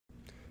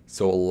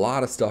So a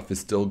lot of stuff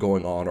is still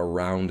going on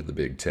around the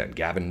Big Ten.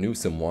 Gavin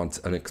Newsom wants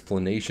an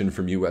explanation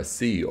from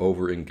USC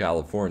over in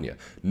California.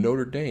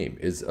 Notre Dame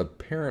is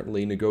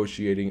apparently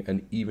negotiating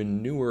an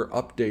even newer,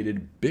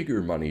 updated,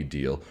 bigger money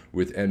deal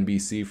with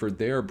NBC for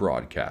their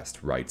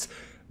broadcast rights.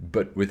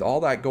 But with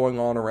all that going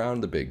on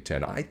around the Big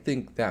Ten, I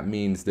think that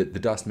means that the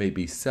dust may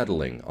be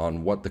settling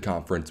on what the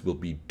conference will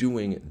be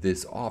doing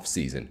this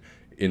offseason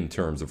in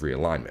terms of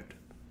realignment.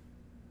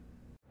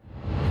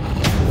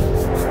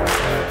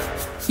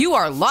 You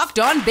are Locked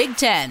On Big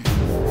Ten,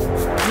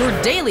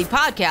 your daily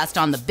podcast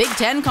on the Big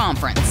Ten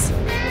Conference.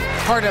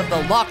 Part of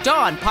the Locked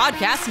On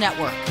Podcast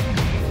Network,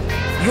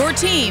 your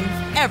team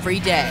every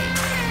day.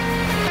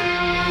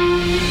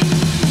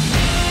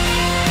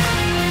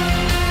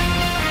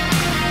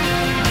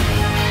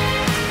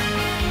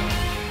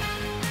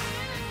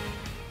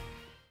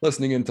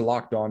 Listening into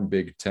Locked On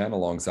Big Ten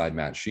alongside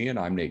Matt Sheehan,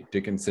 I'm Nate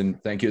Dickinson.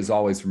 Thank you as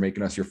always for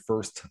making us your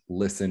first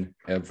listen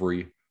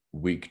every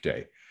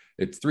weekday.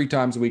 It's 3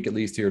 times a week at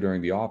least here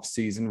during the off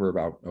season. We're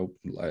about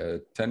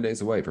 10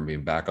 days away from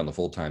being back on the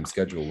full-time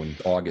schedule when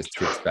August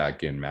kicks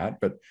back in,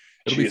 Matt. But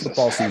it'll be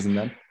football season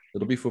then.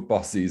 It'll be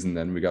football season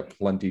then. We got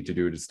plenty to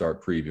do to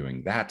start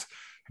previewing that.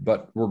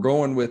 But we're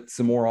going with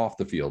some more off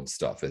the field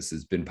stuff. This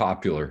has been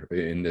popular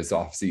in this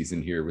off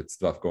season here with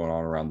stuff going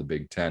on around the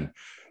Big Ten.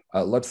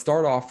 Let's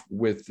start off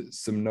with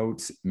some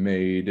notes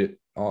made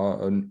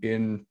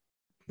in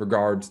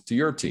regards to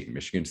your team,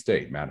 Michigan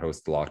State. Matt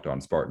hosts the Locked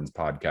On Spartans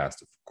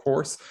podcast, of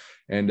course,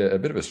 and a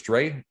bit of a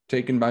stray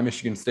taken by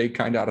Michigan State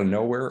kind of out of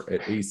nowhere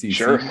at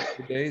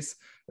ACC days.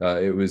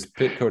 It was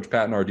Pitt coach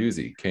Pat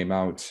Narduzzi came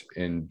out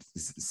and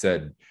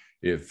said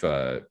if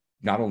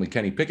not only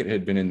Kenny Pickett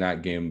had been in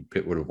that game,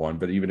 Pitt would have won,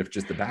 but even if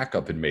just the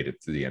backup had made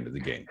it to the end of the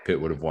game, Pitt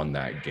would have won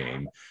that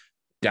game.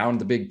 Down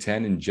the Big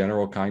Ten in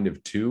general, kind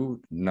of too,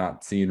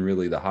 not seeing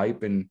really the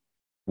hype in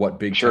what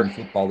Big Ten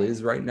football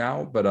is right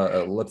now.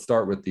 But let's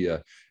start with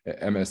the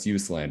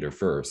MSU slander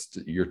first.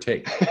 Your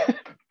take?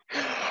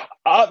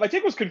 My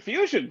take was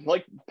confusion.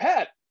 Like,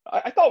 Pat,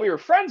 I thought we were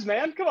friends,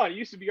 man. Come on, you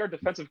used to be our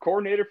defensive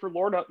coordinator for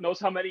Lord knows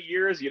how many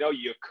years. You know,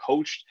 you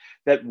coached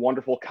that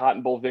wonderful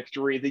Cotton Bowl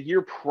victory. The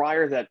year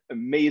prior, that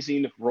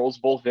amazing Rose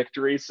Bowl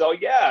victory. So,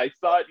 yeah, I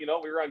thought, we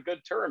were on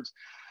good terms.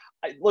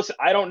 Listen,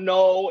 I don't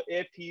know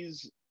if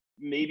he's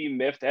maybe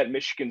miffed at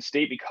Michigan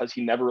State because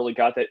he never really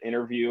got that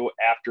interview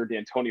after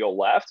D'Antonio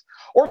left,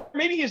 or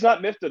maybe he's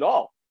not miffed at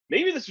all.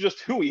 Maybe this is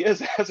just who he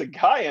is as a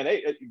guy, and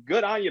hey,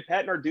 good on you,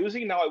 Pat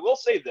Narduzzi. Now, I will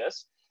say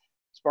this,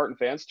 Spartan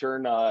fans,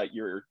 turn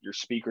your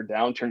speaker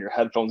down, turn your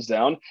headphones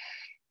down.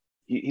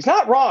 He's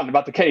not wrong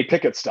about the Kenny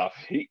Pickett stuff.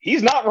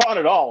 He's not wrong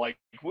at all. Like,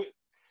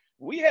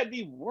 we had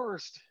the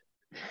worst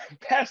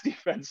pass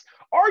defense,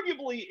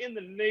 arguably in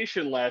the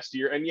nation last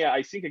year, and yeah,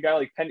 I think a guy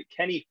like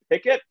Kenny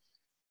Pickett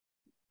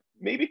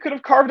maybe could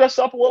have carved us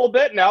up a little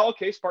bit. Now,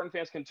 okay, Spartan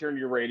fans can turn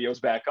your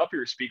radios back up,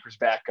 your speakers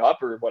back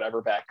up, or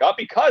whatever back up,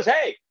 because,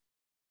 hey,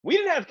 we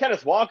didn't have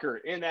Kenneth Walker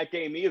in that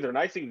game either. And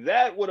I think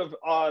that would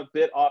have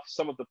bit off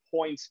some of the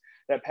points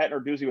that Pat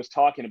Narduzzi was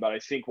talking about. I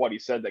think what he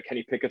said, that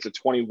Kenny Pickett's a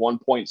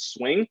 21-point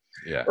swing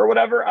or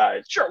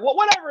whatever. Sure, well,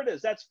 whatever it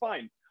is, that's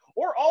fine.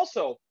 Or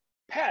also,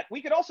 Pat,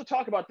 we could also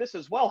talk about this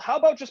as well. How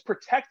about just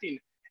protecting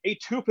a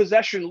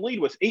 2-possession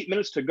lead with 8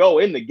 minutes to go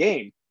in the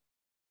game?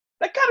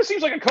 That kind of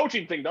seems like a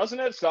coaching thing, doesn't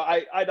it? So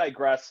I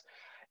digress.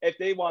 If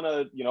they want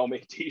to,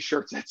 make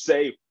T-shirts that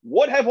say,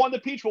 would have won the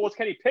Peach Bowl with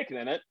Kenny Pickett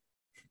in it,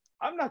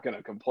 I'm not going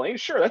to complain.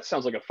 Sure, that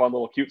sounds like a fun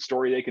little cute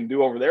story they can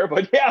do over there.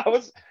 But yeah, I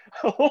was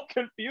a little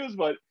confused,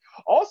 but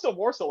also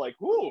more so like,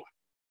 ooh,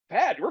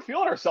 Pat, we're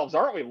feeling ourselves,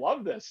 aren't we?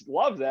 Love this.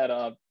 Love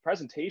that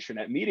presentation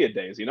at media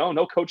days.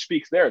 No coach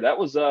speaks there. That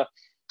was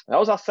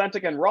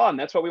authentic and raw, and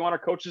that's what we want our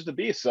coaches to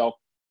be. So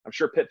I'm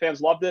sure Pitt fans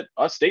loved it.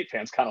 Us State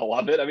fans kind of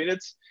loved it. I mean,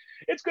 it's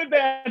good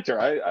banter.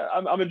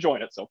 I'm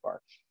enjoying it so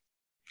far.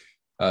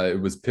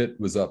 Pitt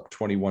was up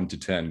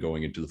 21-10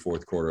 going into the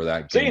fourth quarter of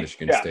that game.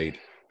 Michigan State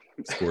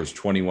scores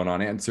 21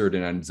 unanswered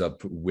and ends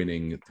up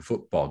winning the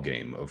football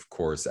game. Of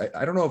course,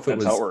 I don't know if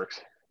that's how it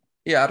works.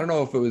 Yeah, I don't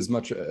know if it was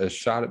much a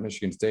shot at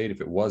Michigan State, if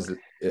it was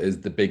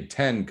is the Big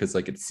Ten, because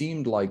it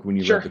seemed like when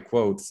you read the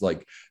quotes,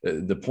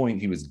 the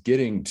point he was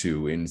getting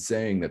to in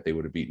saying that they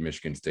would have beaten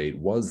Michigan State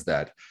was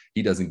that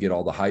he doesn't get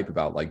all the hype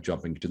about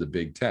jumping to the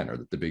Big Ten, or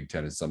that the Big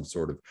Ten is some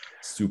sort of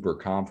super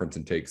conference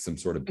and takes some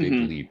sort of big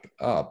leap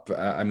up.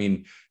 I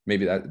mean,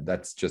 maybe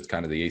that's just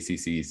kind of the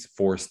ACC's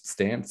forced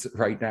stance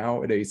right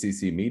now at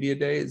ACC media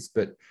days.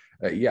 But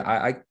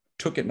I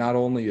took it not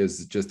only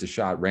as just a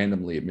shot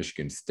randomly at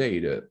Michigan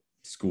State,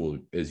 school,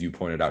 as you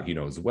pointed out, he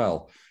knows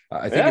well.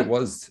 I think it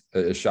was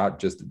a shot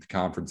just at the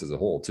conference as a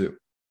whole too.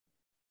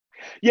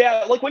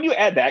 Yeah, when you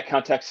add that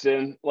context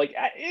in,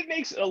 it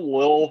makes a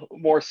little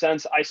more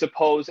sense, I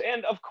suppose.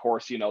 And of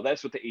course,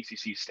 that's what the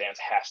ACC stance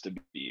has to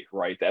be,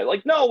 right? That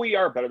no, we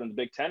are better than the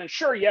Big Ten. And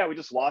sure, yeah, we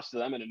just lost to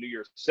them in a New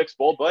Year's Six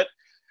Bowl, but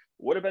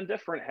would have been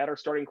different had our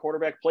starting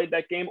quarterback played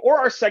that game, or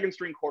our second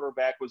string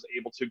quarterback was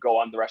able to go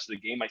on the rest of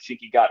the game. I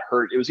think he got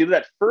hurt. It was either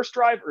that first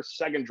drive or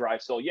second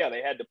drive. So yeah,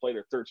 they had to play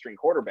their third string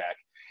quarterback.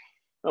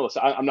 Now,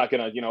 listen, I'm not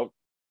going to,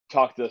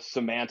 talk the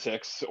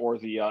semantics or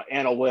the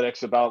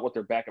analytics about what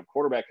their backup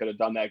quarterback could have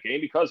done that game,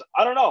 because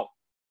I don't know.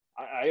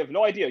 I have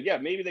no idea. Yeah,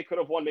 maybe they could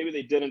have won. Maybe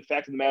they didn't.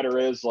 Fact of the matter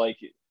is, like,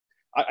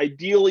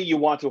 ideally, you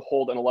want to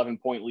hold an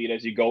 11-point lead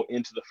as you go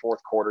into the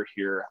fourth quarter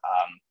here.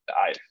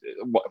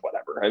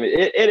 Whatever. I mean,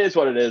 it is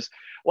what it is.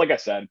 Like I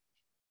said,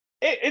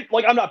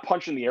 like, I'm not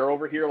punching the air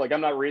over here. Like,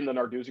 I'm not reading the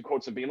Narduzzi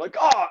quotes and being like,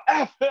 oh,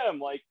 F him.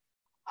 Like,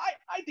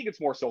 I think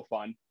it's more so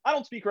fun. I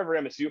don't speak for every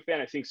MSU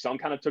fan. I think some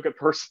kind of took it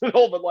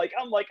personal, but like,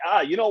 I'm like,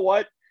 you know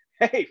what?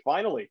 Hey,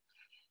 finally,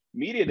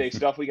 media day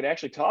stuff we can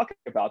actually talk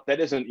about. That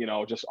isn't,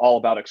 just all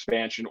about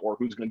expansion or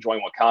who's going to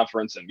join what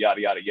conference and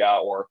yada, yada,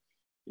 yada, or,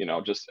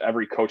 just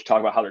every coach talk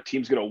about how their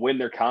team's going to win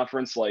their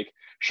conference. Like,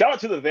 shout out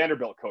to the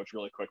Vanderbilt coach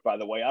really quick, by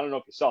the way. I don't know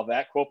if you saw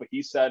that quote, but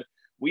he said,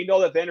 we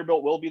know that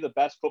Vanderbilt will be the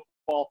best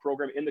football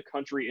program in the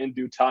country in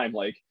due time.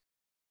 Like,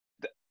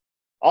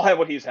 I'll have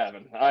what he's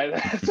having.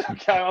 That's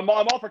okay. I'm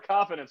all for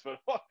confidence, but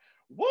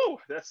whoa,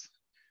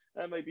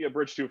 that might be a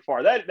bridge too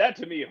far. That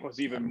to me was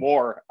even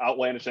more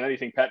outlandish than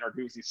anything Pat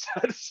Narduzzi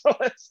said. So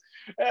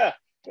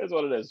that's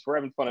what it is. We're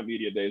having fun at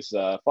media days.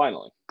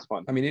 Finally, it's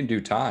fun. I mean, in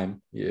due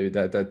time,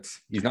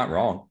 that's he's not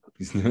wrong.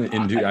 He's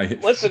in due.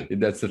 Listen,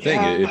 that's the thing.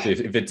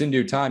 If it's in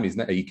due time,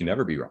 he can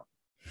never be wrong.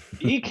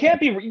 He can't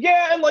be.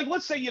 Yeah, and like,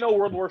 let's say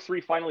World War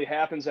III finally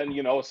happens, and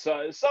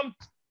some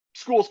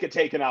schools get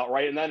taken out,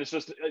 right? And then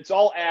it's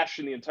all ash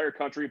in the entire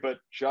country, but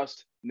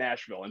just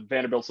Nashville, and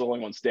Vanderbilt's the only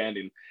one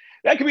standing.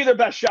 That could be their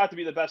best shot to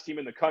be the best team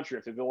in the country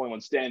if they're the only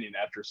one standing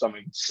after some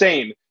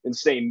insane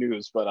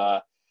news.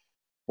 But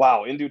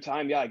wow, in due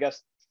time, yeah, I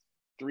guess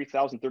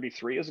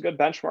 3,033 is a good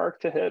benchmark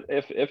to hit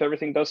if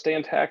everything does stay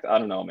intact. I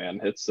don't know,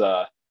 man.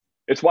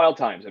 It's wild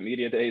times. At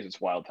media days,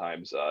 it's wild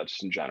times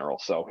just in general.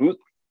 So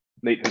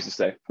Nate, who's to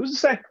say? Who's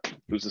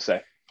to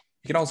say?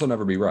 He can also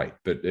never be right,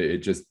 but it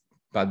just,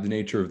 by the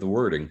nature of the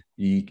wording,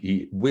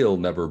 he will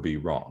never be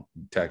wrong.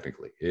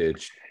 Technically,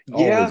 it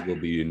always will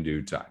be in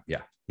due time.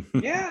 Yeah.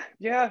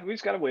 yeah. We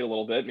just got to wait a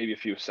little bit, maybe a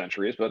few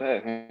centuries, but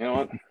hey, you know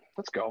what?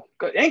 Let's go.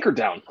 Anchor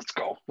down. Let's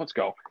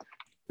go.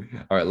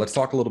 All right, let's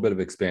talk a little bit of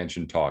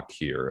expansion talk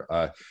here.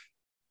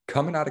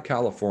 Coming out of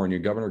California,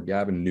 Governor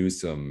Gavin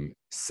Newsom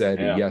said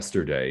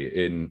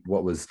yesterday in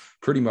what was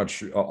pretty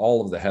much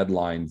all of the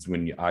headlines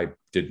when I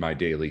did my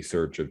daily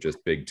search of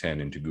just Big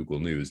Ten into Google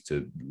News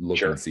to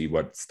look and see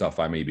what stuff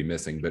I may be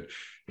missing. But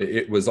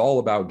it was all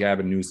about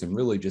Gavin Newsom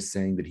really just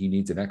saying that he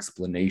needs an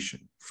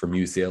explanation from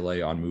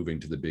UCLA on moving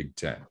to the Big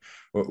Ten,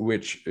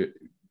 which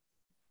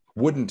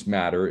wouldn't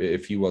matter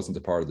if he wasn't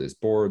a part of this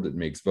board that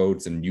makes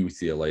votes and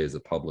UCLA is a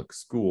public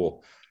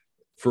school.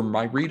 From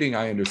my reading,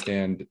 I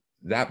understand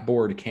that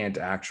board can't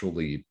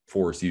actually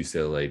force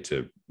UCLA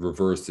to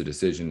reverse the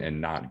decision and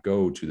not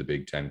go to the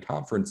Big Ten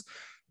conference.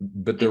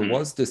 But there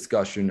was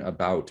discussion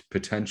about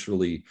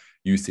potentially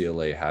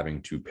UCLA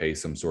having to pay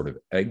some sort of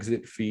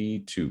exit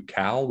fee to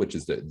Cal, which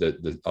is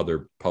the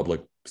other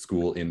public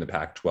school in the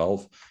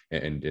Pac-12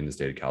 and in the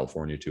state of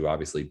California too,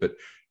 obviously. But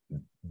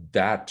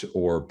that,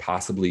 or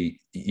possibly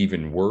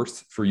even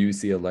worse for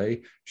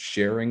UCLA,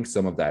 sharing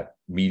some of that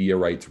media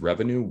rights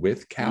revenue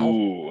with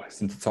Cal,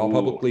 since it's all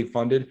publicly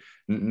funded.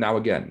 Now,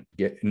 again,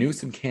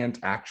 Newsom can't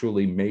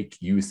actually make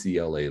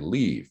UCLA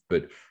leave,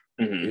 but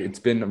it's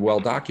been well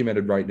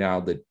documented right now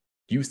that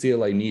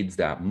UCLA needs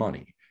that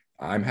money.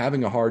 I'm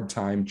having a hard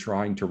time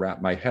trying to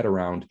wrap my head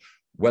around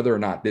whether or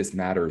not this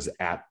matters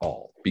at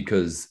all,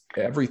 because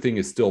everything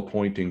is still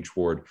pointing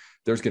toward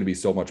there's going to be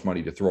so much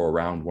money to throw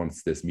around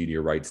once this media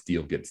rights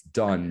deal gets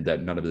done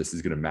that none of this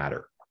is going to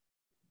matter.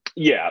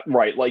 Yeah,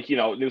 right. Like,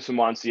 Newsom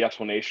wants the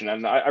explanation.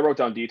 And I wrote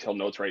down detailed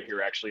notes right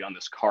here, actually, on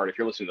this card. If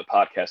you're listening to the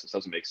podcast, this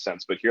doesn't make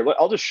sense. But here,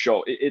 I'll just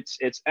show. It's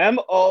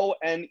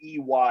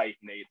MONEY,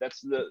 Nate. That's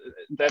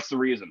the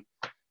reason.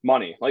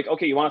 Money. Like,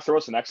 okay, you want to throw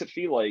us an exit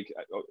fee? Like,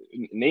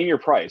 name your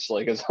price.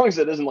 Like, as long as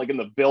it isn't like in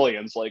the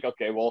billions, like,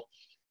 okay, well,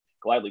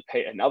 gladly pay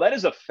it. Now, that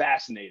is a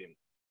fascinating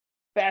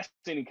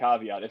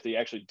caveat if they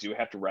actually do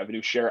have to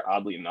revenue share,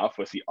 oddly enough,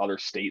 with the other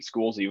state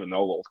schools, even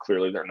though, well,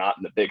 clearly they're not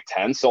in the Big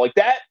Ten. So, like,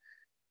 that,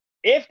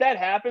 if that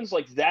happens,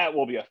 like, that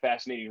will be a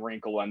fascinating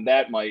wrinkle, and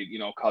that might,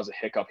 cause a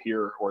hiccup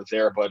here or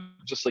there. But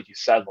just like you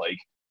said, like,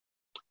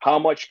 how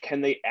much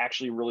can they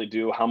actually really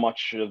do? How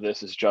much of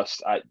this is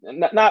just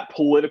not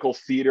political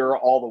theater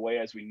all the way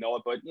as we know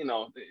it, but,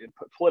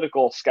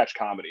 political sketch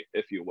comedy,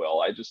 if you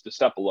will. Just a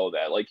step below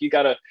that. Like, you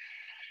got to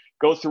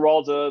go through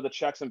all the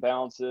checks and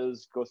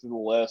balances, go through the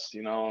list,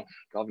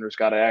 governor's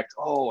got to act,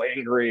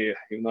 angry,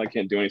 even though I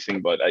can't do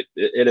anything, but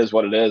it is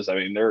what it is. I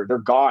mean, they're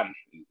gone.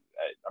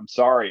 I'm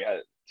sorry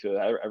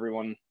to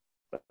everyone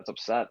that's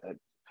upset.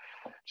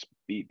 Just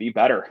be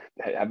better,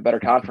 have a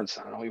better conference.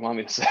 I don't know what you want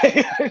me to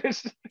say.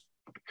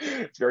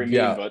 It's very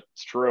mean, but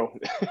it's true.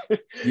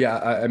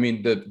 I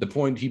mean, the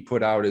point he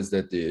put out is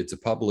that it's a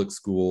public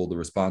school. The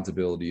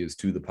responsibility is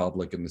to the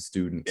public and the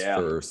students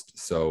first.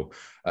 So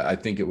I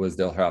think it was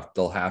they'll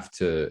have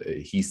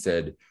to, he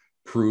said,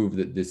 prove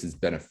that this is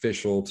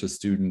beneficial to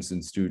students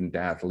and student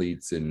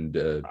athletes, and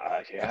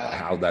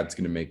how that's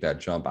going to make that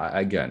jump.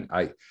 Again,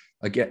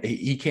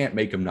 he can't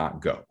make them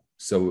not go.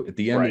 So at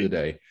the end of the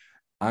day,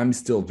 I'm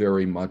still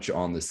very much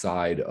on the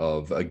side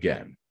of,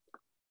 again,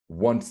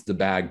 once the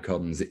bag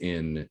comes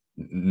in,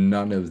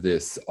 none of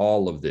this,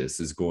 all of this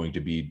is going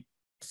to be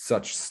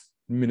such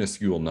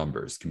minuscule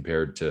numbers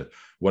compared to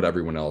what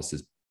everyone else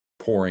is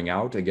pouring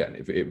out. Again,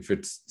 if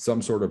it's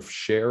some sort of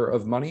share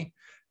of money,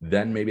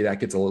 then maybe that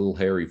gets a little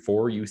hairy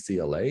for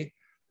UCLA.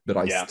 But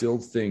I still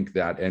think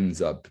that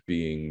ends up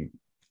being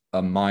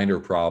a minor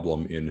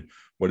problem in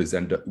what is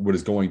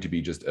going to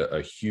be just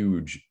a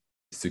huge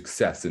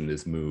success in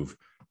this move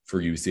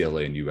for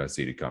UCLA and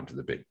USC to come to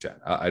the Big Ten.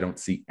 I don't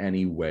see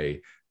any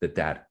way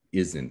that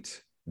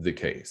isn't the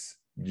case,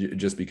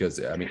 just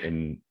because, I mean,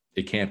 and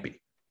it can't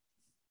be.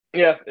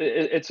 Yeah,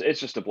 it's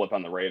just a blip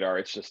on the radar.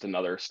 It's just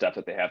another step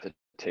that they have to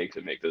take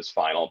to make this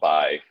final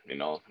by,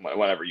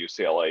 whenever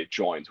UCLA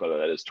joins, whether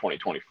that is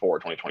 2024,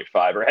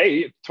 2025, or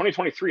hey,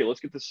 2023, let's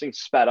get this thing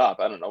sped up.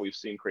 I don't know. We've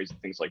seen crazy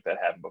things like that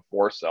happen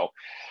before. So,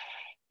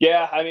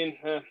 yeah, I mean,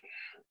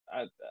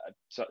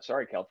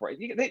 sorry,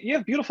 California. You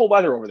have beautiful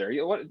weather over there.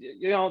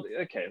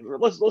 Okay,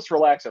 let's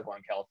relax, everyone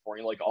in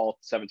California. Like all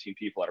 17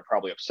 people that are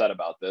probably upset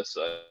about this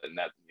in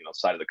that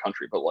side of the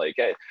country. But like,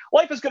 hey,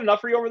 life is good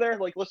enough for you over there.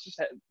 Like, let's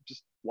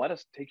just let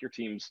us take your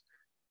teams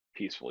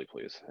peacefully,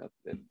 please.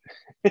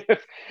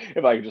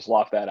 If I could just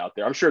loft that out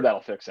there, I'm sure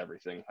that'll fix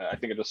everything. I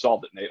think I just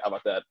solved it, Nate. How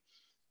about that?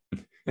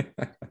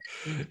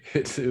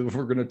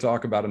 We're going to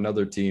talk about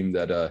another team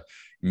that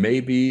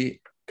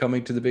maybe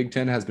coming to the Big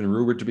Ten, has been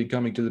rumored to be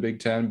coming to the Big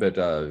Ten, but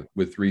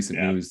with recent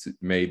news, it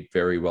may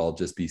very well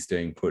just be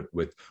staying put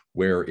with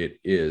where it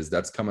is.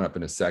 That's coming up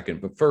in a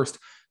second. But first,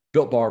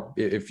 Built Bar,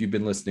 if you've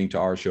been listening to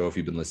our show, if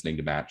you've been listening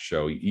to Matt's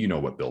show, you know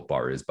what Built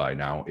Bar is by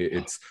now.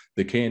 It's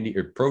the candy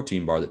or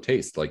protein bar that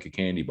tastes like a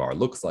candy bar,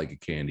 looks like a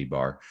candy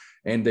bar.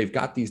 And they've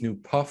got these new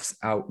puffs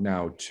out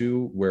now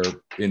too, where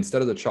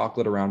instead of the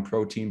chocolate around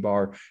protein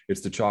bar,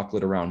 it's the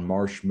chocolate around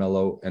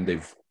marshmallow. And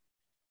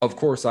of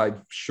course,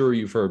 I'm sure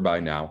you've heard by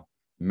now,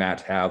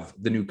 Matt, have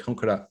the new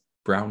coconut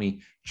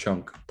brownie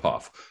chunk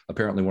puff.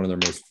 Apparently one of their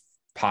most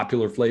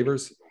popular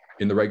flavors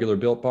in the regular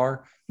Built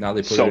Bar. Now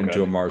they put it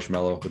into a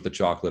marshmallow with the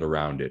chocolate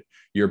around it.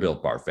 You're a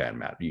Built Bar fan,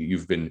 Matt.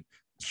 You've been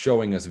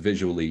showing us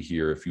visually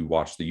here if you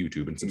watch the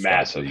YouTube and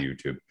subscribe to the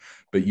YouTube.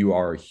 But you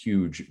are a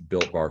huge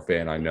Built Bar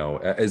fan, I know.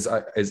 As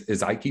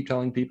I keep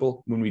telling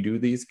people when we do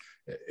these,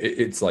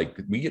 it's like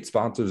we get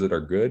sponsors that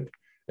are good,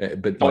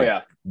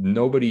 but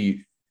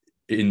nobody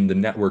in the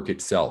network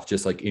itself,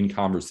 just like in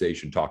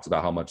conversation, talks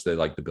about how much they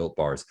like the Built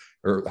Bars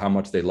or how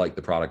much they like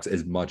the products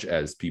as much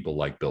as people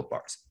like Built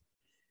Bars.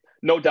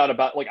 No doubt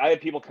about it. Like, I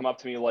had people come up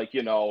to me like,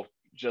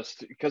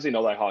 just because they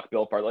know that I hawk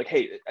Built Bar, like,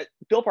 hey,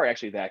 Built Bar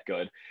actually that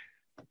good?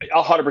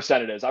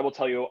 100% it is. I will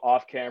tell you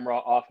off camera,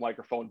 off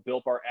microphone,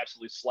 Built Bar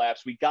absolutely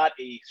slaps. We got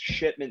a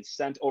shipment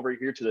sent over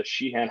here to the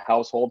Sheehan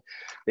household.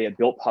 They had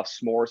Built Puff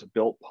S'mores, a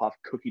Built Puff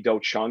cookie dough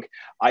chunk.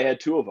 I had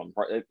two of them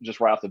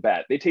just right off the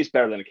bat. They taste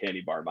better than a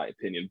candy bar, in my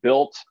opinion.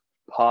 Built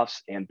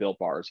Puffs and Built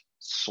Bars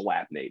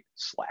slap, Nate.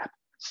 Slap.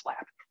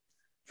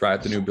 Try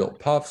out the new Built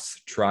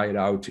Puffs. Try it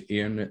out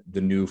in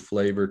the new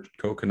flavored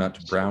coconut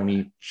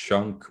brownie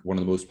chunk, one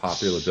of the most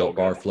popular Built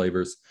Bar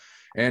flavors.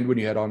 And when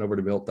you head on over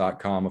to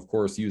built.com, of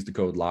course, use the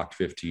code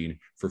LOCKED15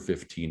 for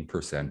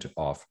 15%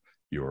 off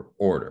your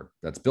order.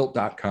 That's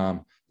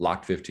built.com,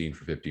 LOCKED15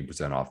 for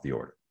 15% off the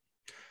order.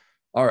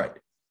 All right.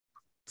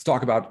 Let's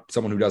talk about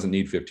someone who doesn't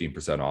need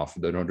 15% off,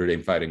 the Notre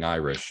Dame Fighting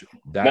Irish.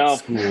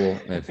 School,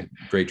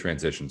 great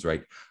transitions,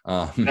 right?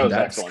 That was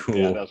excellent.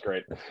 Yeah, that was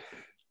great.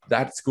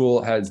 That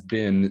school has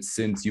been,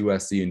 since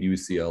USC and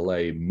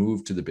UCLA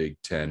moved to the Big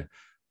Ten,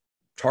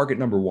 target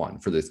number one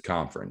for this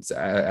conference,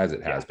 as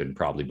it has been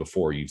probably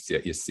before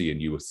USC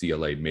and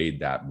UCLA made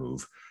that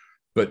move.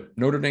 But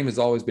Notre Dame has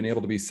always been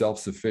able to be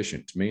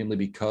self-sufficient, mainly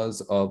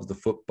because of the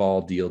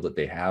football deal that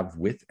they have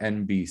with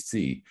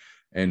NBC.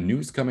 And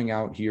news coming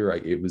out here,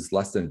 it was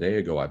less than a day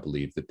ago, I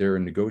believe, that they're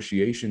in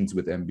negotiations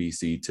with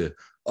NBC to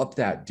up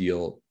that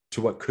deal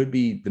to what could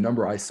be the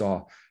number I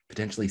saw,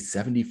 potentially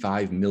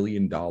 $75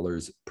 million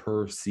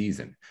per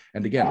season.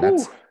 And again,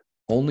 that's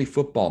only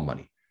football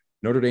money.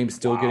 Notre Dame's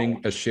still getting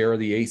a share of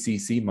the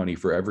ACC money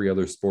for every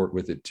other sport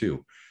with it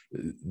too.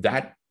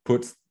 That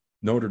puts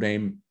Notre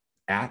Dame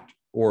at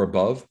or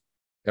above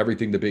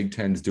everything the Big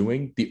Ten's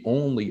doing. The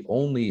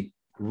only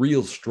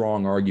real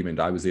strong argument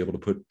I was able to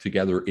put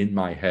together in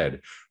my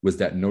head was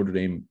that Notre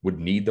Dame would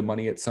need the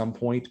money at some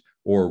point,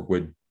 or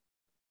would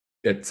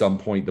at some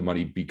point the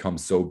money become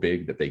so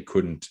big that they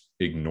couldn't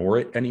ignore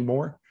it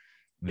anymore.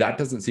 That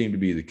doesn't seem to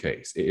be the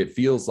case. It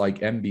feels like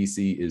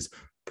NBC is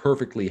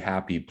perfectly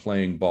happy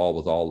playing ball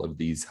with all of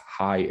these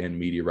high-end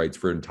media rights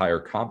for entire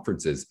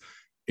conferences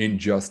in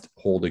just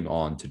holding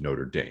on to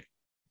Notre Dame.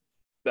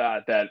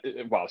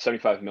 Wow,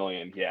 75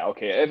 million. Yeah,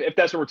 okay. If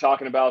that's what we're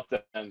talking about,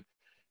 then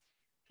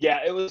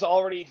yeah, it was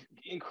already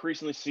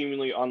increasingly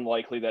seemingly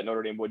unlikely that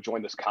Notre Dame would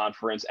join this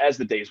conference as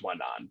the days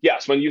went on.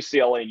 Yes, when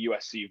UCLA and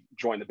USC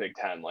joined the Big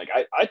Ten, like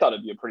I thought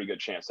it'd be a pretty good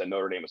chance that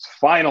Notre Dame was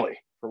finally,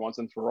 for once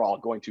and for all,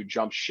 going to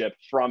jump ship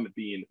from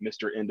being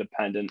Mr.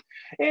 Independent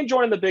and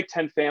join the Big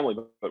Ten family.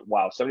 But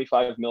wow,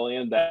 75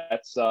 million,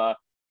 that's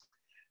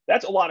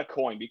that's a lot of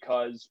coin,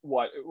 because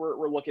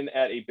we're looking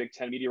at a Big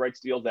Ten media rights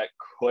deal that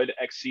could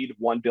exceed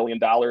 $1 billion.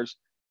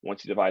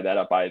 Once you divide that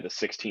up by the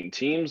 16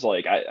 teams,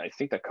 like I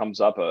think that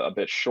comes up a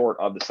bit short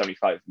of the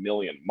 75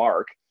 million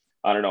mark.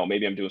 I don't know,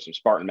 maybe I'm doing some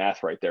Spartan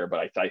math right there,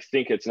 but I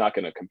think it's not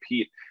going to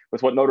compete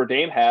with what Notre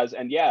Dame has.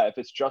 And yeah, if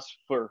it's just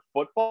for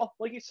football,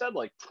 like you said,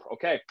 like,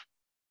 okay,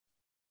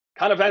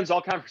 kind of ends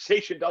all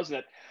conversation, doesn't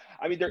it?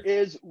 I mean, there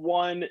is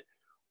one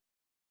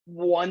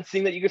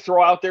thing that you could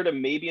throw out there to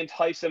maybe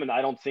entice them, and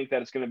I don't think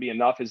that it's going to be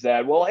enough, is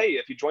that, well, hey,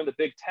 if you join the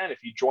Big Ten, if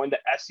you join the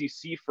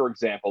SEC, for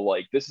example,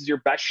 like, this is your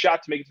best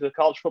shot to make it to the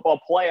college football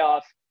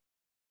playoff.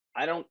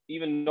 I don't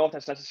even know if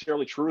that's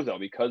necessarily true, though,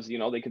 because, you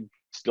know, they could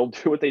still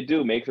do what they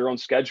do, make their own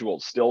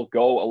schedules, still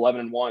go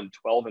 11-1,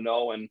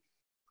 12-0, and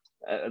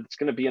it's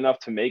going to be enough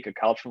to make a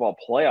college football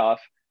playoff,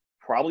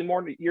 probably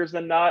more years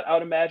than not, I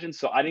would imagine.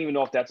 So I don't even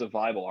know if that's a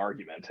viable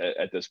argument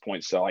at this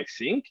point. So I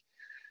think,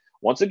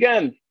 once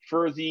again,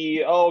 for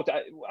the,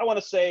 I want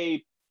to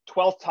say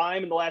 12th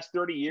time in the last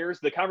 30 years,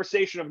 the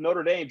conversation of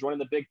Notre Dame joining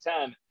the Big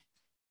Ten,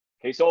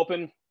 case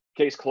open,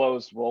 case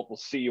closed. We'll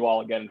see you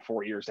all again in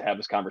 4 years to have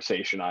this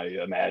conversation, I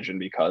imagine,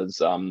 because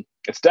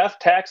it's death,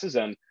 taxes,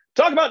 and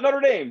talk about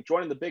Notre Dame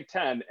joining the Big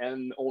Ten,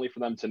 and only for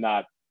them to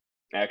not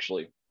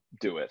actually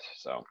do it.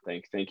 So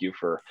thank you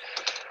for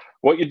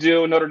what you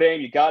do, Notre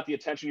Dame. You got the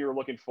attention you were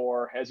looking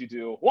for, as you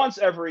do once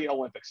every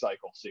Olympic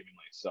cycle,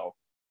 seemingly. So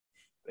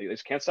they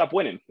just can't stop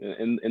winning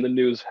in the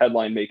news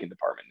headline making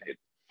department, Nate.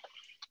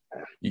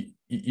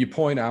 You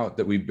point out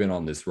that we've been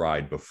on this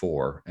ride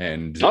before,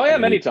 and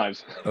many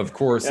times. Of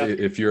course,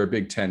 if you're a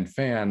Big Ten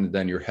fan,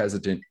 then you're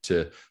hesitant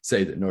to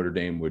say that Notre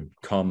Dame would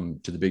come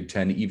to the Big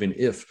Ten, even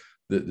if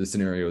the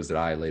scenarios that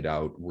I laid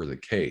out were the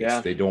case.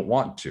 Yeah. They don't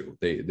want to.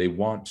 They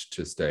want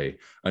to stay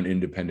an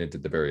independent,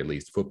 at the very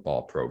least,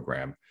 football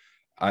program.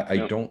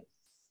 I don't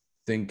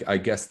think. I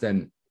guess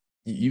then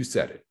you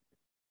said it.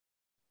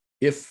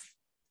 If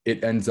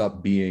it ends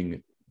up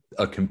being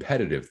a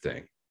competitive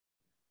thing,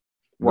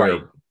 right?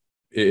 Where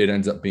it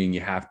ends up being you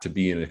have to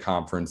be in a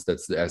conference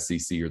that's the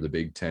SEC or the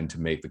Big Ten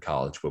to make the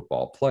college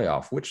football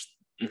playoff, which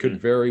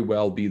could very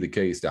well be the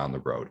case down the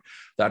road.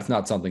 That's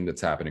not something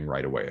that's happening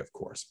right away, of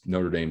course.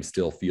 Notre Dame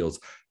still feels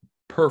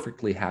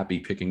perfectly happy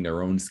picking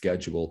their own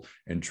schedule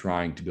and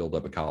trying to build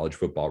up a college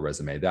football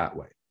resume that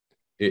way.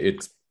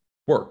 It's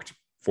worked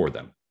for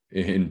them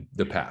in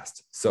the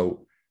past.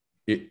 So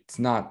it's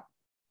not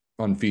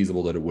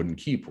unfeasible that it wouldn't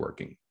keep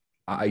working.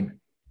 I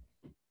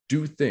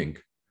do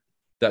think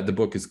that the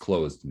book is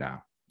closed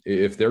now.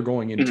 If they're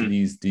going into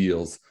these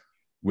deals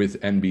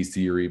with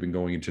NBC or even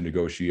going into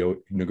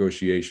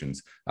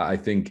negotiations, I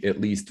think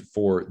at least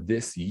for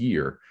this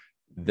year,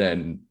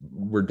 then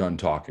we're done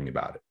talking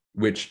about it,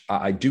 which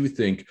I do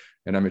think,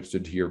 and I'm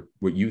interested to hear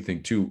what you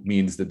think too,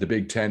 means that the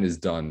Big Ten is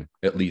done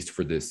at least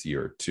for this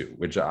year too,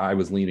 which I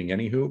was leaning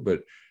anywho,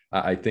 but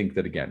I think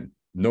that, again,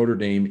 Notre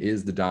Dame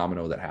is the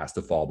domino that has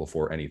to fall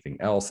before anything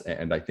else.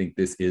 And I think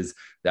this is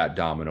that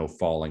domino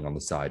falling on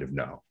the side of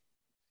no.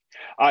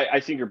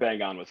 I think you're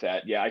bang on with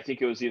that. Yeah, I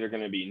think it was either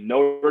going to be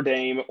Notre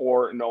Dame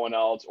or no one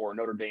else, or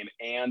Notre Dame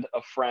and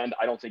a friend.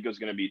 I don't think it was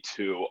going to be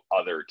two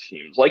other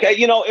teams. Like,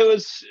 it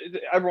was,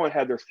 everyone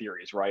had their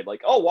theories, right?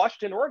 Like,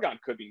 Washington, Oregon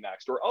could be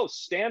next, or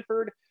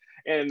Stanford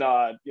and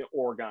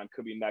Oregon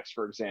could be next,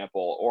 for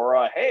example,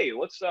 or hey,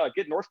 let's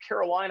get North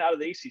Carolina out of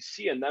the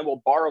ACC and then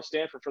we'll borrow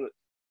Stanford from the.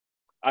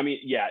 I mean,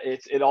 yeah,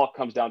 it all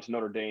comes down to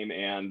Notre Dame,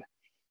 and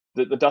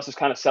the dust is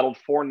kind of settled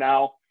for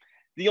now.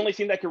 The only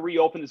thing that could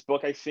reopen this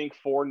book, I think,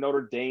 for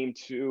Notre Dame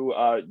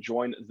to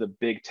join the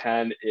Big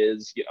Ten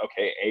is,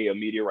 a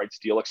media rights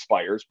deal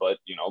expires, but,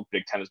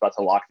 Big Ten is about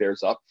to lock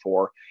theirs up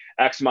for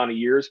X amount of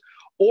years.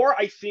 Or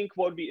I think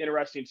what would be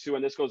interesting too,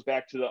 and this goes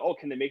back to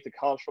can they make the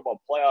college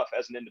football playoff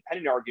as an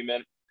independent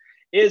argument,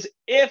 is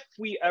if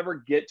we ever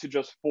get to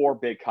just 4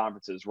 big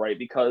conferences, right?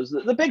 Because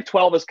the Big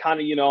 12 is kind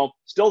of,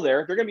 still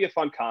there. They're going to be a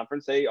fun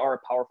conference. They are a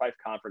Power 5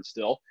 conference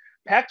still.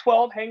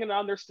 Pac-12 hanging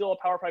on, they're still a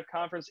Power 5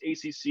 conference.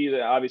 ACC,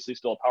 they're obviously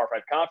still a Power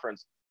 5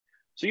 conference.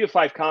 So you have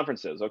 5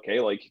 conferences, okay?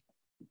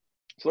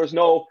 So there's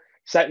no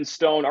set in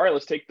stone. All right,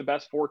 let's take the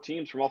best 4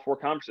 teams from all 4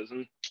 conferences,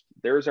 and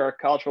there's our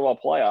college football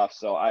playoff.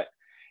 So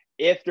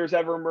if there's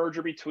ever a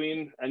merger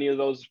between any of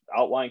those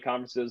outlying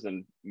conferences,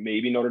 then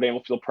maybe Notre Dame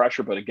will feel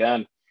pressure. But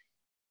again,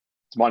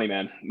 it's money,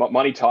 man.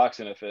 Money talks,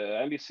 and if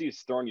NBC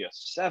is throwing you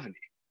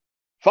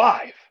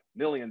 $75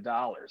 million, do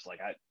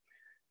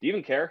you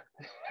even care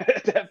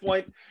at that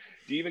point?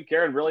 Do you even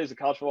care? And really, is the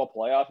college football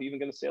playoff even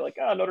going to say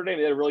Notre Dame,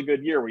 they had a really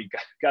good year? We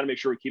got to make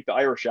sure we keep the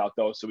Irish out,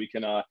 though, so we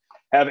can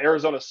have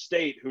Arizona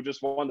State, who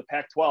just won the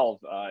Pac-12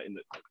 in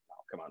the. Oh,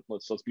 come on,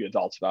 let's be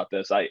adults about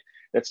this.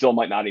 That still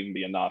might not even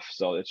be enough.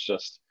 So it's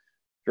just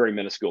very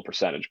minuscule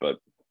percentage, but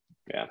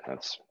yeah,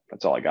 that's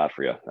all I got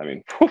for you. I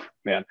mean,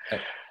 man.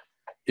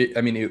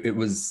 It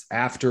was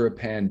after a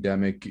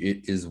pandemic.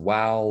 It is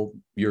while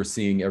you're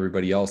seeing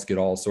everybody else get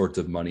all sorts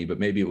of money, but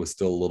maybe it was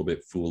still a little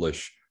bit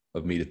foolish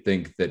of me to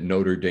think that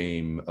Notre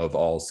Dame, of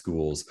all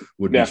schools,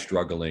 would be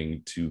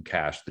struggling to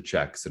cash the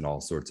checks and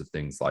all sorts of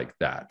things like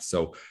that.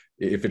 So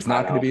if it's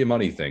not going to be a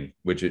money thing,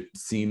 which it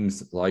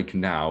seems like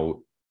now,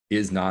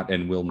 is not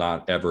and will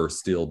not ever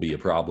still be a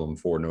problem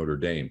for Notre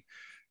Dame.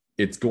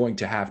 It's going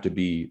to have to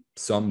be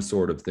some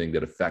sort of thing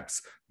that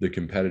affects the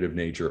competitive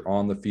nature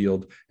on the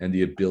field and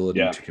the ability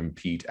to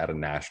compete at a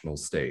national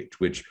stage,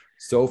 which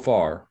so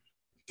far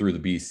through the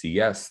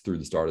BCS, through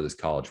the start of this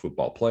college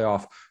football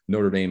playoff,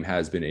 Notre Dame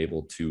has been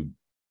able to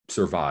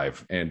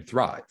survive and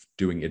thrive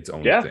doing its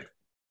own thing.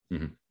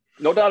 Mm-hmm.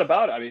 No doubt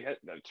about it. I mean,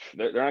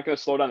 they're not going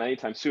to slow down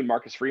anytime soon.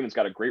 Marcus Freeman's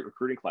got a great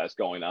recruiting class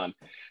going on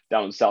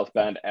down in South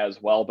Bend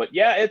as well. But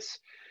yeah, it's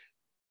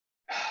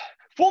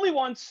fool me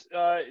once,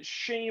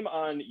 shame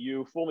on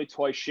you. Fool me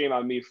twice, shame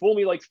on me. Fool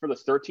me like for the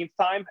 13th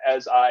time,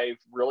 as I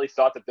really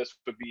thought that this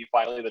would be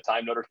finally the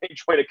time Notre Dame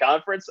joined a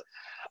conference.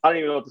 I don't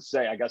even know what to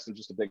say. I guess I'm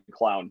just a big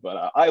clown,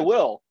 but I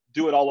will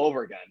do it all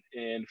over again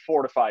in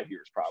 4 to 5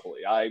 years,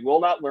 probably. I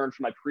will not learn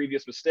from my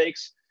previous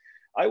mistakes.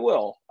 I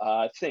will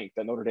think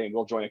that Notre Dame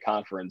will join a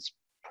conference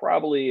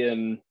probably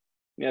in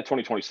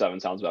 2027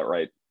 sounds about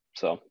right.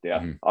 So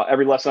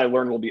every lesson I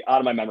learned will be out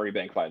of my memory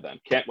bank by then.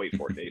 Can't wait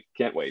for it, Dave.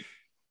 Can't wait.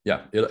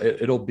 Yeah,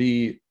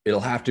 it'll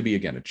have to be,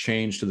 again, a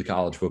change to the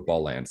college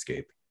football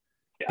landscape.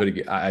 Yeah. But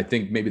again, I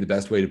think maybe the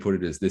best way to put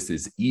it is this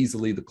is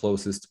easily the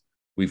closest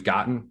we've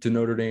gotten to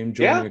Notre Dame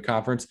joining a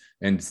conference,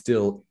 and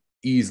still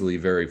easily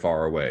very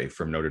far away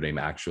from Notre Dame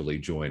actually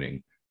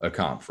joining a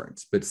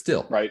conference. But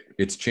still,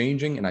 it's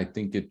changing, and I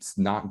think it's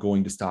not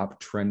going to stop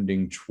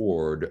trending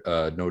toward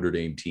a Notre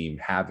Dame team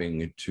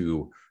having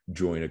to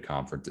join a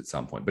conference at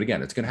some point. But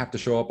again, it's going to have to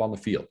show up on the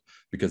field,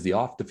 because the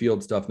off the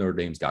field stuff Notre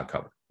Dame's got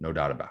covered. No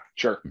doubt about it.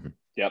 Sure. Mm-hmm.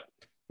 Yep.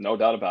 No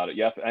doubt about it.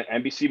 Yep.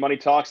 NBC money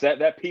talks.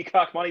 That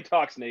Peacock money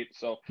talks, Nate.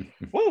 So,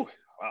 woo.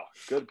 Wow.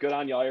 Good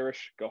on you,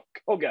 Irish. Go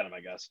get them,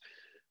 I guess.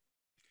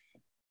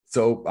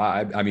 So,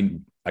 I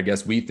mean, I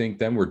guess we think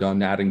then we're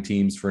done adding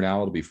teams for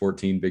now. It'll be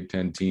 14 Big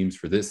Ten teams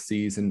for this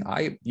season.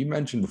 You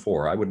mentioned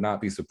before, I would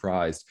not be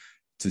surprised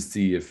to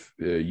see if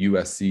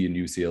USC and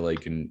UCLA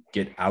can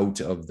get out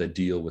of the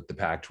deal with the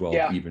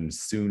Pac-12 even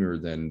sooner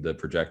than the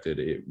projected.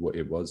 It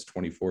was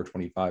 24,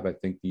 25, I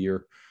think, the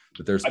year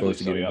that they're supposed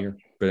to get in here.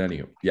 But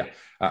anywho,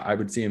 I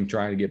would see him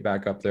trying to get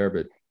back up there.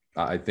 But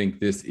I think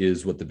this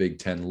is what the Big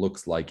Ten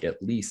looks like,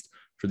 at least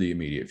for the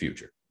immediate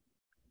future.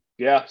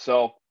 Yeah.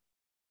 So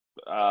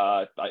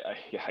I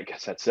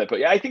guess that's it. But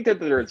yeah, I think that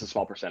there is a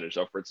small percentage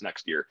though for its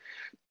next year.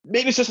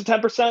 Maybe it's just a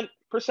 10%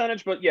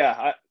 percentage, but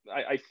yeah,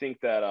 I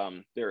think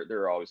that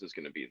there always is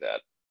going to be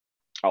that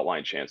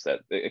outlying chance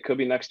that it could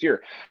be next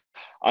year.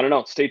 I don't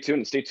know. Stay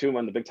tuned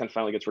when the Big Ten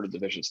finally gets rid of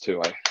divisions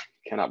too. I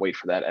cannot wait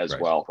for that as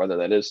well, whether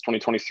that is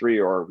 2023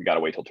 or we got to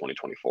wait till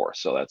 2024.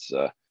 So that's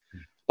a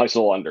nice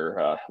little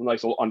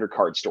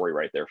undercard story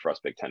right there for us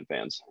Big Ten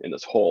fans in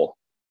this whole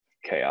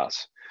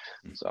chaos.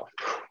 So,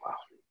 wow.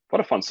 What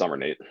a fun summer,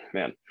 Nate,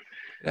 man.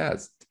 Yeah,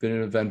 it's been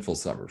an eventful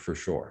summer for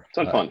sure. It's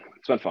been fun.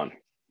 It's been fun.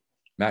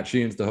 Matt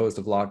Sheehan's the host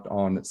of Locked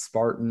On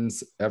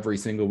Spartans every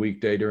single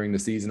weekday during the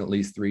season, at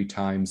least 3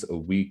 times a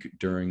week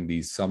during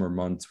these summer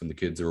months when the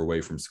kids are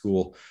away from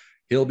school.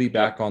 He'll be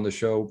back on the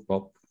show,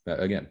 well,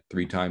 again,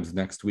 3 times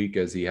next week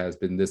as he has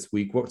been this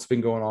week. What's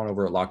been going on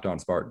over at Locked On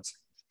Spartans?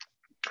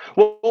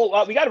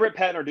 Well, we got to rip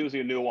Pat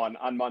Narduzzi a new one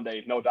on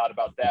Monday, no doubt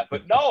about that.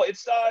 But no,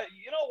 it's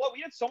you know what, we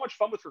had so much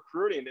fun with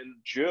recruiting in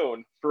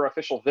June for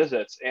official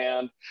visits,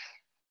 and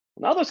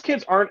now those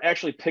kids aren't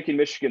actually picking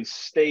Michigan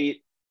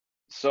State,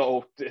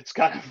 so it's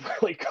kind of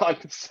really gone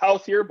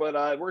south here. But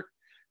we're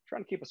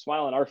trying to keep a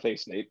smile on our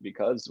face, Nate,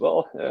 because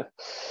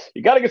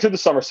you got to get through the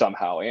summer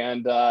somehow.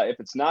 And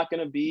if it's not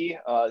going to be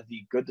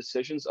the good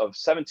decisions of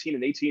 17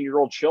 and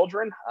 18-year-old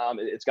children,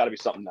 it's got to be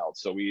something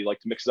else. So we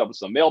like to mix it up with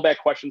some mailbag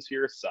questions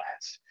here. So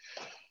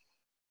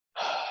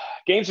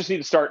games just need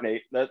to start,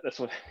 Nate. That's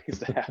what needs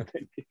to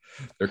happen.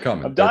 They're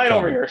coming. I'm dying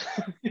over here.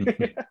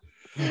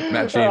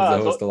 Matt Sheehan's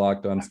the host of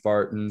Locked On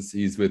Spartans.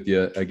 He's with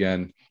you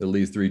again at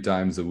least 3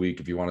 times a week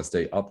if you want to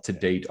stay up to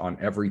date on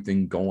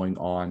everything going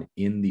on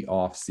in the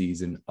off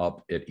season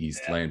up at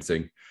East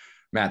Lansing.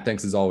 Matt,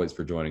 thanks as always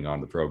for joining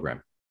on the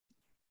program.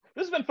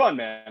 This has been fun,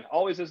 man.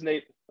 Always is,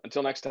 Nate.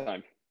 Until next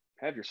time,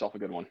 have yourself a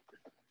good one.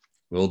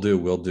 Will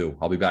do.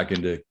 I'll be back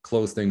in to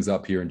close things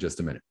up here in just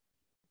a minute.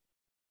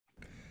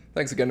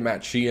 Thanks again to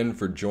Matt Sheehan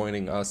for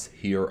joining us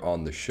here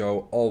on the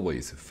show.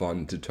 Always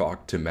fun to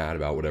talk to Matt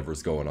about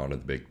whatever's going on in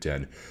the Big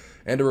Ten.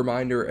 And a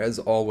reminder, as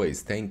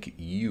always, thank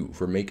you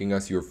for making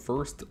us your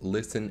first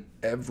listen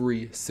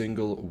every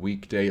single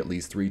weekday, at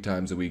least 3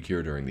 times a week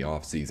here during the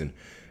off season.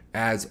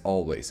 As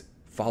always,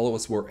 follow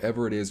us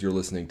wherever it is you're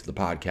listening to the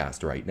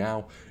podcast right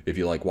now. If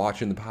you like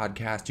watching the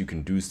podcast, you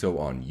can do so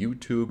on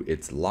YouTube.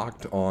 It's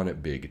Locked On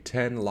Big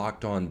Ten,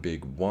 Locked On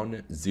Big 10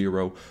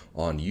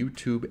 on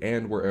YouTube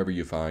and wherever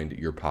you find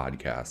your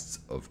podcasts.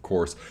 Of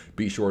course,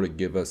 be sure to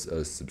give us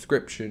a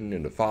subscription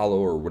and a follow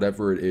or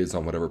whatever it is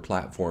on whatever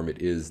platform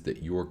it is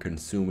that you're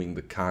consuming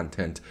the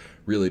content.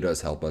 Really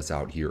does help us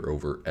out here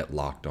over at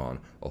Locked On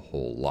a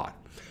whole lot.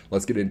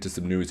 Let's get into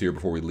some news here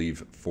before we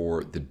leave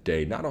for the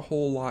day. Not a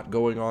whole lot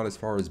going on as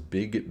far as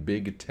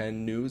Big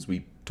Ten news.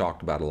 We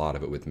talked about a lot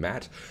of it with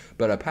Matt,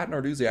 but Pat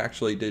Narduzzi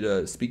actually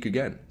did speak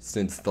again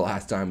since the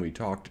last time we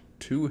talked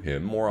to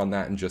him. More on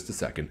that in just a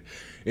second.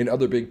 In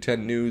other Big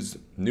Ten news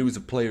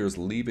of players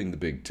leaving the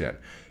Big Ten.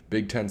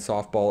 Big Ten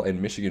softball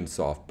and Michigan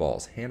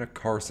softballs. Hannah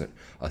Carson,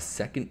 a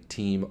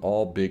second-team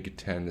All-Big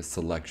Ten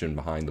selection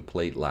behind the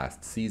plate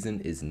last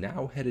season, is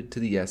now headed to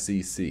the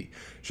SEC.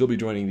 She'll be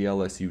joining the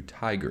LSU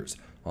Tigers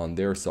on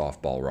their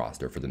softball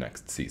roster for the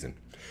next season.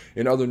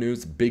 In other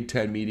news, Big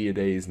Ten Media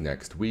Days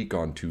next week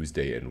on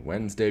Tuesday and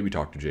Wednesday. We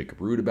talked to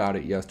Jacob Root about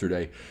it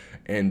yesterday,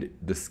 and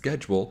the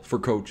schedule for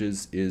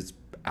coaches is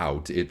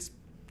out. It's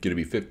going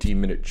to be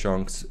 15-minute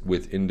chunks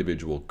with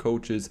individual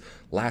coaches.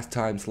 Last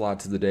time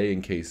slots of the day,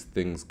 in case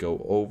things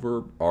go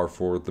over, are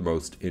for the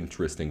most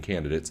interesting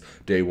candidates.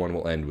 Day 1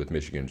 will end with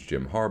Michigan's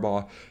Jim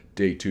Harbaugh.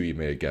 Day 2, you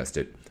may have guessed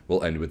it,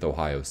 will end with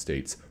Ohio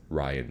State's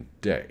Ryan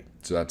Day.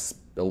 So that's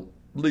at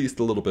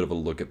least a little bit of a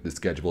look at the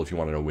schedule if you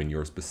want to know when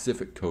your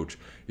specific coach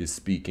is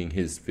speaking.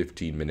 His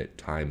 15-minute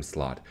time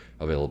slot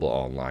available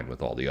online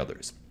with all the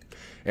others.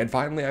 And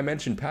finally, I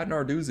mentioned Pat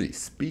Narduzzi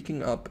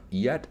speaking up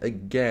yet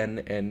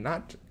again, and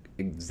not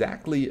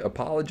exactly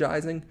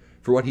apologizing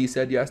for what he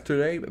said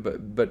yesterday,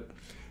 but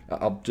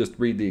I'll just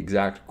read the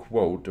exact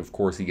quote. Of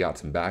course, he got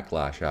some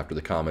backlash after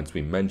the comments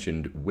we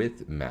mentioned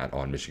with Matt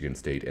on Michigan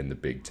State and the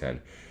Big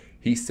Ten.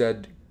 He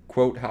said,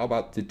 quote, "How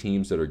about the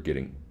teams that are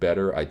getting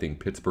better? I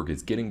think Pittsburgh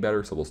is getting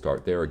better, so we'll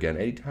start there again.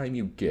 Anytime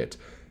you get..."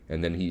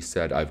 And then he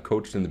said, "I've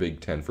coached in the Big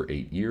Ten for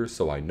 8 years,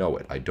 so I know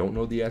it. I don't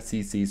know the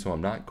SEC, so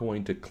I'm not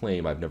going to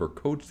claim I've never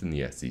coached in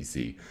the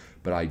SEC,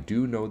 but I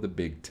do know the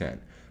Big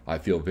Ten. I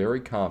feel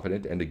very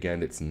confident, and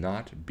again, it's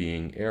not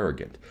being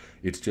arrogant.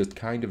 It's just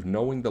kind of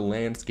knowing the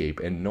landscape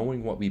and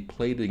knowing what we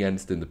played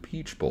against in the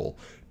Peach Bowl.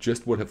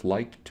 Just would have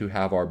liked to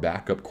have our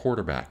backup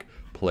quarterback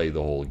play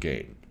the whole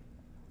game."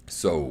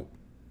 So,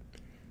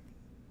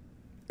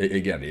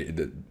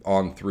 again,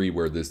 on 3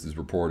 where this is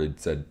reported,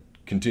 said,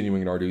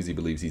 continuing, Narduzzi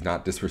believes he's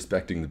not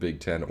disrespecting the Big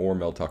Ten or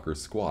Mel Tucker's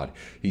squad.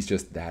 He's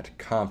just that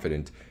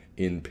confident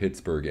in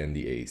Pittsburgh and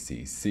the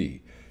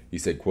ACC. He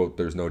said, quote,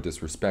 "There's no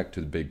disrespect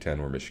to the Big Ten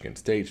or Michigan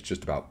State. It's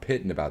just about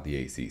Pitt and about the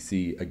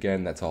ACC.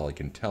 Again, that's all I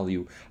can tell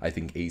you. I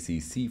think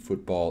ACC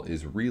football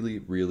is really,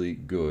 really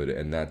good."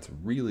 And that's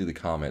really the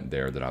comment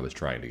there that I was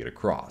trying to get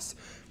across.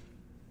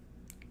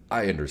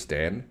 I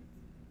understand.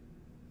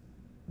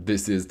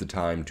 This is the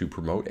time to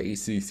promote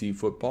ACC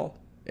football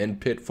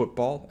and Pitt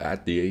football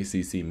at the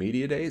ACC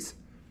Media Days.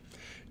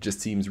 Just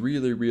seems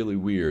really, really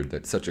weird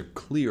that such a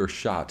clear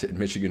shot at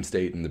Michigan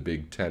State and the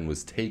Big Ten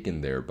was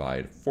taken there by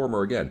a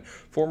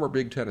former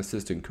Big Ten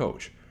assistant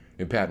coach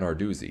in Pat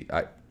Narduzzi.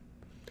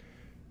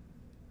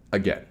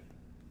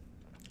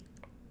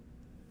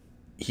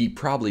 He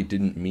probably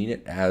didn't mean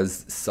it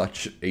as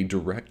such a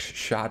direct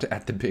shot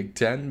at the Big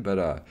Ten,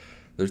 but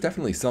there's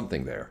definitely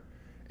something there.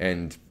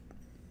 And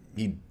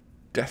he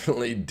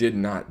definitely did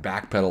not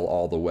backpedal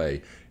all the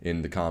way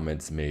in the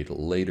comments made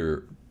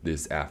later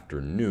this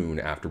afternoon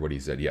after what he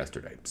said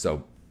yesterday.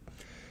 So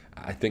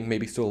I think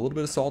maybe still a little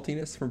bit of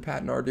saltiness from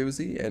Pat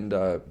Narduzzi, and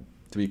to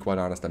be quite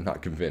honest, I'm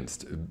not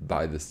convinced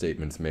by the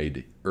statements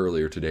made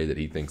earlier today that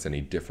he thinks any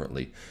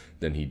differently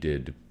than he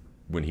did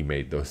when he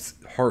made those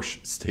harsh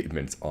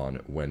statements on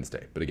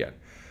Wednesday. But again,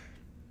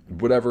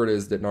 whatever it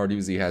is that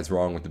Narduzzi has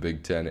wrong with the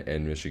Big Ten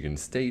and Michigan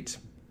State,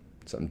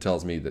 something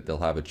tells me that they'll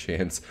have a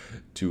chance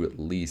to at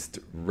least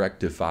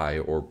rectify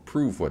or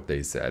prove what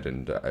they said.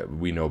 And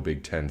we know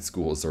Big Ten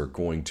schools are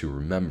going to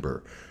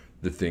remember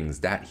the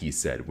things that he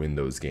said when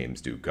those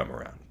games do come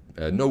around.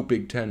 No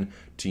Big Ten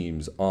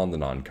teams on the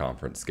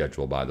non-conference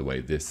schedule, by the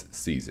way, this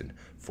season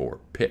for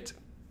Pitt.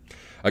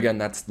 Again,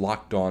 that's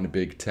Locked On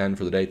Big Ten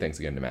for the day. Thanks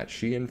again to Matt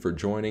Sheehan for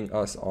joining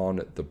us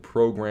on the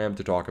program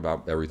to talk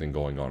about everything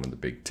going on in the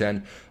Big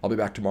Ten. I'll be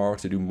back tomorrow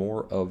to do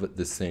more of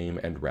the same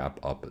and wrap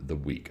up the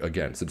week.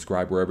 Again,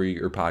 subscribe wherever you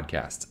get your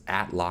podcasts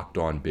at Locked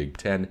On Big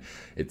Ten.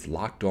 It's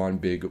Locked On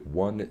Big 10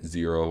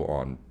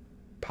 on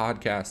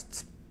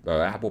podcasts,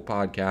 Apple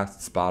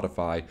Podcasts,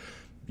 Spotify,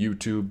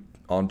 YouTube,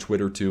 on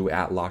Twitter too,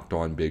 at Locked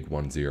On Big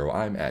 10.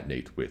 I'm at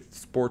Nate with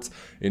Sports.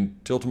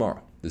 Until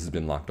tomorrow, this has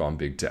been Locked On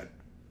Big Ten.